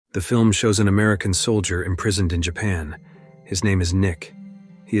The film shows an American soldier imprisoned in Japan. His name is Nick.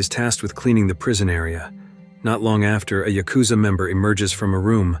 He is tasked with cleaning the prison area. Not long after, a Yakuza member emerges from a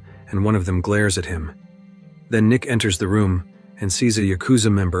room and one of them glares at him. Then Nick enters the room and sees a Yakuza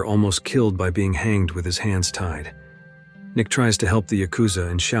member almost killed by being hanged with his hands tied. Nick tries to help the Yakuza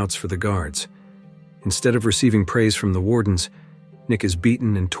and shouts for the guards. Instead of receiving praise from the wardens, Nick is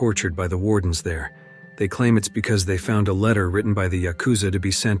beaten and tortured by the wardens there. They claim it's because they found a letter written by the Yakuza to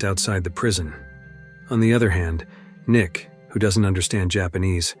be sent outside the prison. On the other hand, Nick, who doesn't understand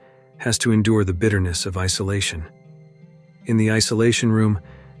Japanese, has to endure the bitterness of isolation. In the isolation room,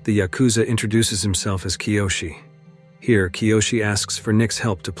 the Yakuza introduces himself as Kiyoshi. Here, Kiyoshi asks for Nick's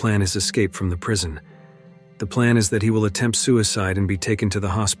help to plan his escape from the prison. The plan is that he will attempt suicide and be taken to the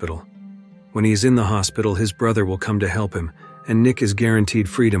hospital. When he is in the hospital, his brother will come to help him, and Nick is guaranteed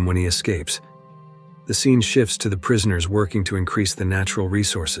freedom when he escapes. The scene shifts to the prisoners working to increase the natural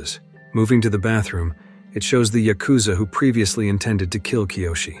resources. Moving to the bathroom, it shows the Yakuza who previously intended to kill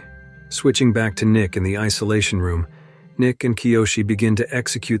Kiyoshi. Switching back to Nick in the isolation room, Nick and Kiyoshi begin to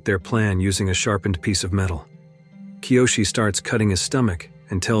execute their plan using a sharpened piece of metal. Kiyoshi starts cutting his stomach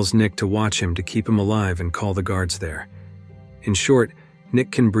and tells Nick to watch him to keep him alive and call the guards there. In short,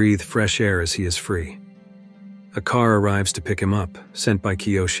 Nick can breathe fresh air as he is free. A car arrives to pick him up, sent by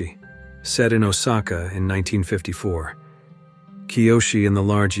Kiyoshi. Set in Osaka in 1954. Kiyoshi and the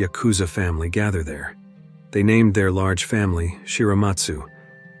large Yakuza family gather there. They named their large family Shiramatsu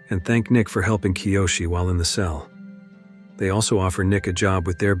and thank Nick for helping Kiyoshi while in the cell. They also offer Nick a job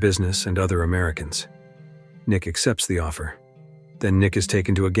with their business and other Americans. Nick accepts the offer. Then Nick is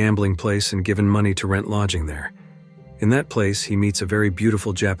taken to a gambling place and given money to rent lodging there. In that place, he meets a very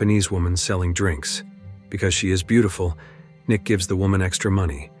beautiful Japanese woman selling drinks. Because she is beautiful, Nick gives the woman extra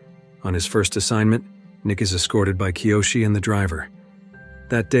money. On his first assignment, Nick is escorted by Kiyoshi and the driver.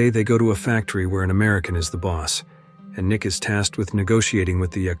 That day, they go to a factory where an American is the boss, and Nick is tasked with negotiating with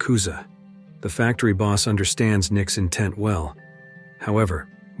the Yakuza. The factory boss understands Nick's intent well. However,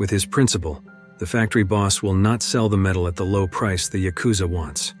 with his principle, the factory boss will not sell the metal at the low price the Yakuza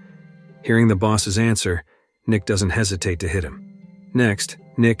wants. Hearing the boss's answer, Nick doesn't hesitate to hit him. Next,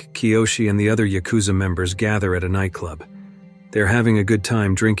 Nick, Kiyoshi, and the other Yakuza members gather at a nightclub. They're having a good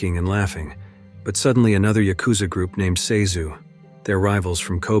time drinking and laughing, but suddenly another Yakuza group named Seizu, their rivals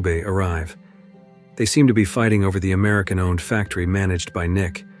from Kobe, arrive. They seem to be fighting over the American-owned factory managed by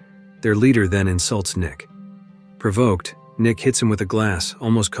Nick. Their leader then insults Nick. Provoked, Nick hits him with a glass,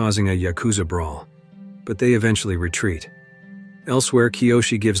 almost causing a Yakuza brawl. But they eventually retreat. Elsewhere,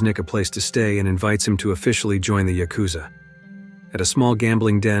 Kiyoshi gives Nick a place to stay and invites him to officially join the Yakuza. At a small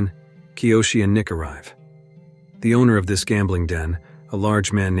gambling den, Kiyoshi and Nick arrive. The owner of this gambling den, a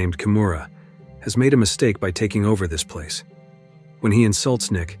large man named Kimura, has made a mistake by taking over this place. When he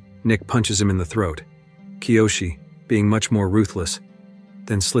insults Nick, Nick punches him in the throat. Kiyoshi, being much more ruthless,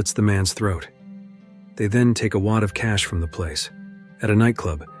 then slits the man's throat. They then take a wad of cash from the place. At a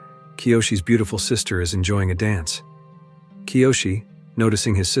nightclub, Kiyoshi's beautiful sister is enjoying a dance. Kiyoshi,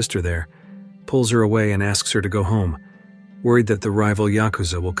 noticing his sister there, pulls her away and asks her to go home, worried that the rival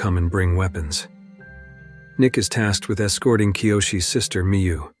Yakuza will come and bring weapons. Nick is tasked with escorting Kiyoshi's sister,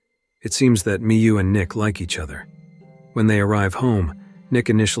 Miyu. It seems that Miyu and Nick like each other. When they arrive home, Nick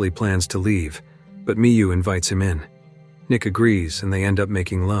initially plans to leave, but Miyu invites him in. Nick agrees and they end up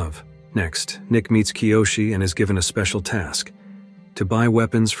making love. Next, Nick meets Kiyoshi and is given a special task: to buy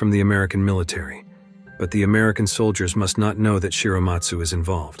weapons from the American military. But the American soldiers must not know that Shiramatsu is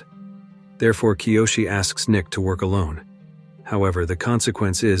involved. Therefore, Kiyoshi asks Nick to work alone. However, the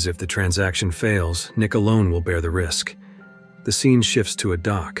consequence is if the transaction fails, Nick alone will bear the risk. The scene shifts to a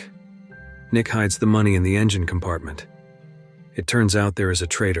dock. Nick hides the money in the engine compartment. It turns out there is a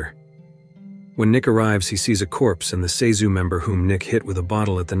traitor. When Nick arrives, he sees a corpse and the Seizu member whom Nick hit with a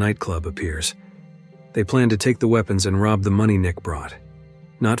bottle at the nightclub appears. They plan to take the weapons and rob the money Nick brought.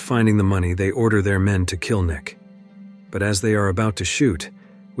 Not finding the money, they order their men to kill Nick. But as they are about to shoot,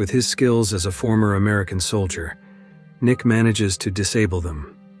 with his skills as a former American soldier, Nick manages to disable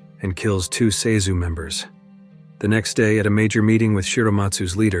them and kills 2 Seizu members. The next day, at a major meeting with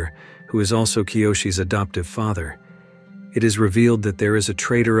Shiramatsu's leader, who is also Kiyoshi's adoptive father, it is revealed that there is a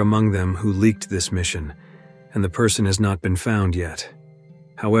traitor among them who leaked this mission, and the person has not been found yet.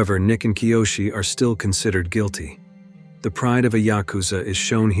 However, Nick and Kiyoshi are still considered guilty. The pride of a Yakuza is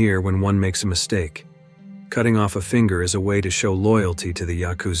shown here when one makes a mistake. Cutting off a finger is a way to show loyalty to the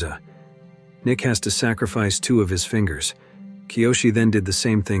Yakuza. Nick has to sacrifice 2 of his fingers. Kiyoshi then did the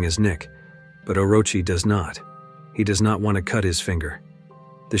same thing as Nick, but Orochi does not. He does not want to cut his finger.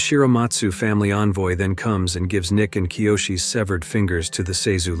 The Shiromatsu family envoy then comes and gives Nick and Kiyoshi's severed fingers to the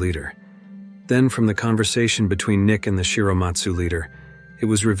Seizu leader. Then, from the conversation between Nick and the Shiromatsu leader, it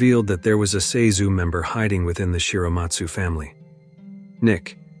was revealed that there was a Seizu member hiding within the Shiromatsu family.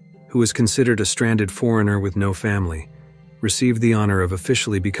 Nick, who was considered a stranded foreigner with no family, received the honor of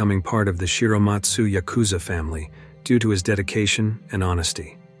officially becoming part of the Shiromatsu Yakuza family due to his dedication and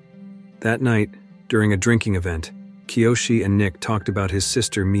honesty. That night, during a drinking event, Kiyoshi and Nick talked about his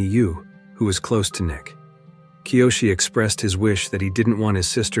sister Miyu, who was close to Nick. Kiyoshi expressed his wish that he didn't want his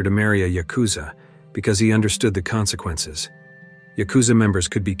sister to marry a Yakuza because he understood the consequences. Yakuza members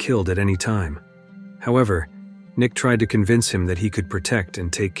could be killed at any time. However, Nick tried to convince him that he could protect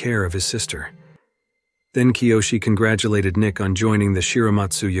and take care of his sister. Then Kiyoshi congratulated Nick on joining the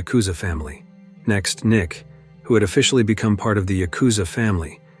Shiromatsu Yakuza family. Next, Nick, who had officially become part of the Yakuza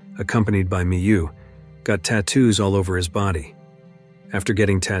family, accompanied by Miyu, got tattoos all over his body. After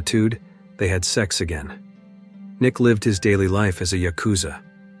getting tattooed, they had sex again. Nick lived his daily life as a Yakuza.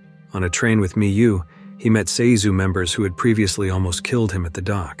 On a train with Miyu, he met Seizu members who had previously almost killed him at the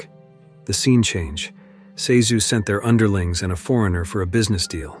dock. The scene changed. Seizu sent their underlings and a foreigner for a business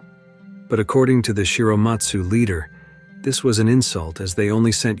deal. But according to the Shiromatsu leader, this was an insult as they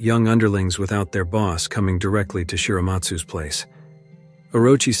only sent young underlings without their boss coming directly to Shiromatsu's place.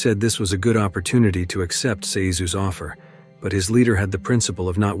 Orochi said this was a good opportunity to accept Seizu's offer, but his leader had the principle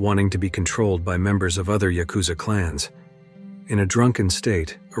of not wanting to be controlled by members of other Yakuza clans. In a drunken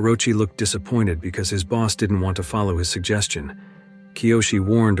state, Orochi looked disappointed because his boss didn't want to follow his suggestion. Kiyoshi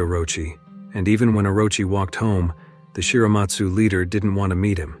warned Orochi, and even when Orochi walked home, the Shiromatsu leader didn't want to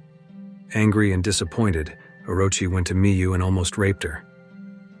meet him. Angry and disappointed, Orochi went to Miyu and almost raped her.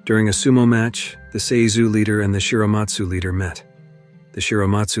 During a sumo match, the Seizu leader and the Shiromatsu leader met. The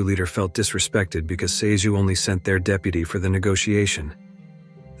Shiromatsu leader felt disrespected because Seizu only sent their deputy for the negotiation.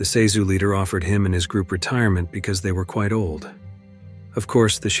 The Seizu leader offered him and his group retirement because they were quite old. Of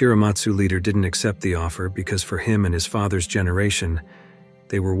course, the Shiromatsu leader didn't accept the offer because for him and his father's generation,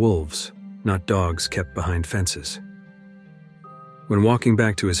 they were wolves, not dogs kept behind fences. When walking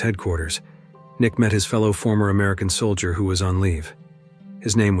back to his headquarters, Nick met his fellow former American soldier who was on leave.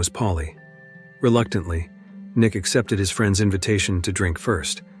 His name was Polly. Reluctantly, Nick accepted his friend's invitation to drink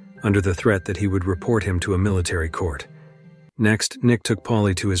first, under the threat that he would report him to a military court. Next, Nick took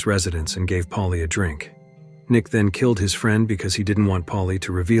Polly to his residence and gave Polly a drink. Nick then killed his friend because he didn't want Polly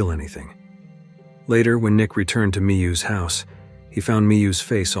to reveal anything. Later, when Nick returned to Miyu's house, he found Miyu's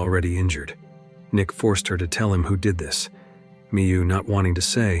face already injured. Nick forced her to tell him who did this. Miyu, not wanting to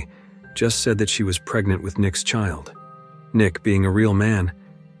say, just said that she was pregnant with Nick's child. Nick, being a real man,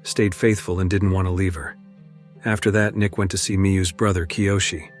 stayed faithful and didn't want to leave her. After that, Nick went to see Miyu's brother,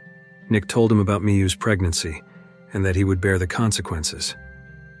 Kiyoshi. Nick told him about Miyu's pregnancy and that he would bear the consequences.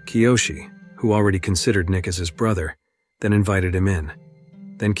 Kiyoshi, who already considered Nick as his brother, then invited him in.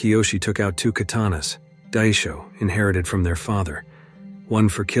 Then Kiyoshi took out 2 katanas, daisho, inherited from their father, one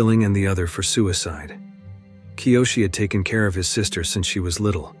for killing and the other for suicide. Kiyoshi had taken care of his sister since she was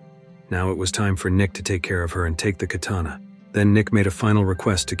little. Now it was time for Nick to take care of her and take the katana. Then Nick made a final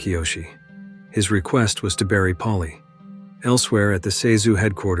request to Kiyoshi. His request was to bury Polly. Elsewhere at the Seizu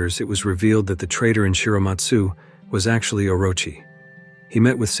headquarters, it was revealed that the traitor in Shiromatsu was actually Orochi. He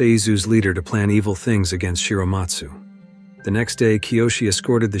met with Seizu's leader to plan evil things against Shiromatsu. The next day, Kiyoshi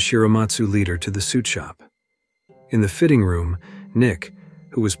escorted the Shiromatsu leader to the suit shop. In the fitting room, Nick,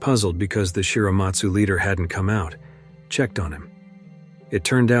 who was puzzled because the Shiromatsu leader hadn't come out, checked on him. It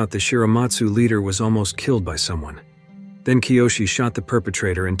turned out the Shiromatsu leader was almost killed by someone. Then Kiyoshi shot the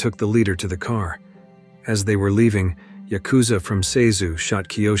perpetrator and took the leader to the car. As they were leaving, Yakuza from Seizu shot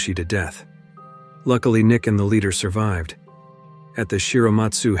Kiyoshi to death. Luckily, Nick and the leader survived. At the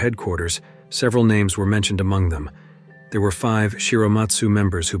Shiromatsu headquarters, several names were mentioned among them. There were 5 Shiromatsu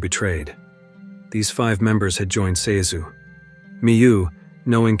members who betrayed. These 5 members had joined Seizu. Miyu,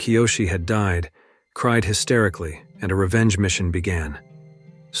 knowing Kiyoshi had died, cried hysterically, and a revenge mission began.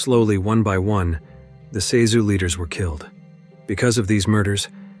 Slowly, one by one, the Seizu leaders were killed. Because of these murders,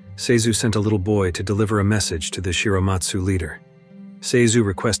 Seizu sent a little boy to deliver a message to the Shiromatsu leader. Seizu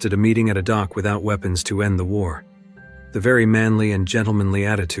requested a meeting at a dock without weapons to end the war. The very manly and gentlemanly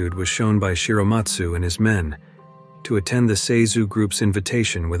attitude was shown by Shiromatsu and his men to attend the Seizu group's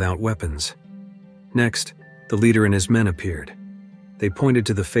invitation without weapons. Next, the leader and his men appeared. They pointed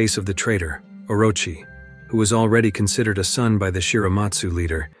to the face of the traitor, Orochi, who was already considered a son by the Shiromatsu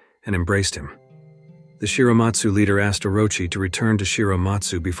leader, and embraced him. The Shiromatsu leader asked Orochi to return to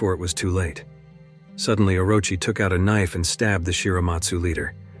Shiromatsu before it was too late. Suddenly, Orochi took out a knife and stabbed the Shiromatsu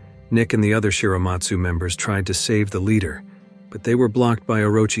leader. Nick and the other Shiromatsu members tried to save the leader, but they were blocked by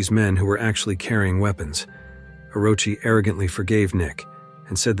Orochi's men who were actually carrying weapons. Orochi arrogantly forgave Nick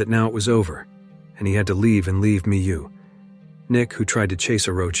and said that now it was over, and he had to leave Miyu. Nick, who tried to chase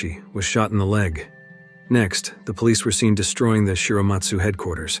Orochi, was shot in the leg. Next, the police were seen destroying the Shiramatsu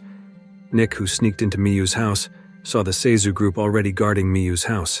headquarters. Nick, who sneaked into Miyu's house, saw the Seizu group already guarding Miyu's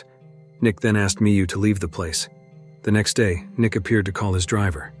house. Nick then asked Miyu to leave the place. The next day, Nick appeared to call his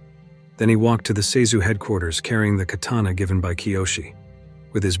driver. Then he walked to the Seizu headquarters carrying the katana given by Kiyoshi.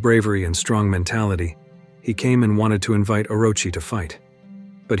 With his bravery and strong mentality, he came and wanted to invite Orochi to fight.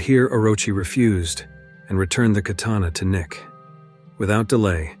 But here Orochi refused and returned the katana to Nick. Without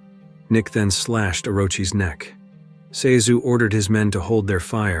delay, Nick then slashed Orochi's neck. Seizu ordered his men to hold their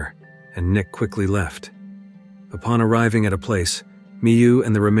fire, and Nick quickly left. Upon arriving at a place, Miyu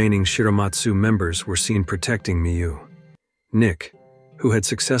and the remaining Shiramatsu members were seen protecting Miyu. Nick, who had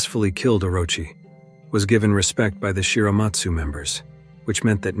successfully killed Orochi, was given respect by the Shiramatsu members, which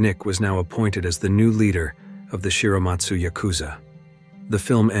meant that Nick was now appointed as the new leader of the Shiramatsu Yakuza. The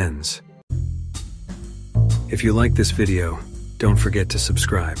film ends. If you like this video, don't forget to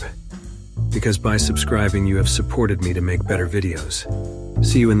subscribe, because by subscribing you have supported me to make better videos.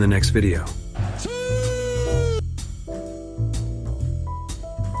 See you in the next video.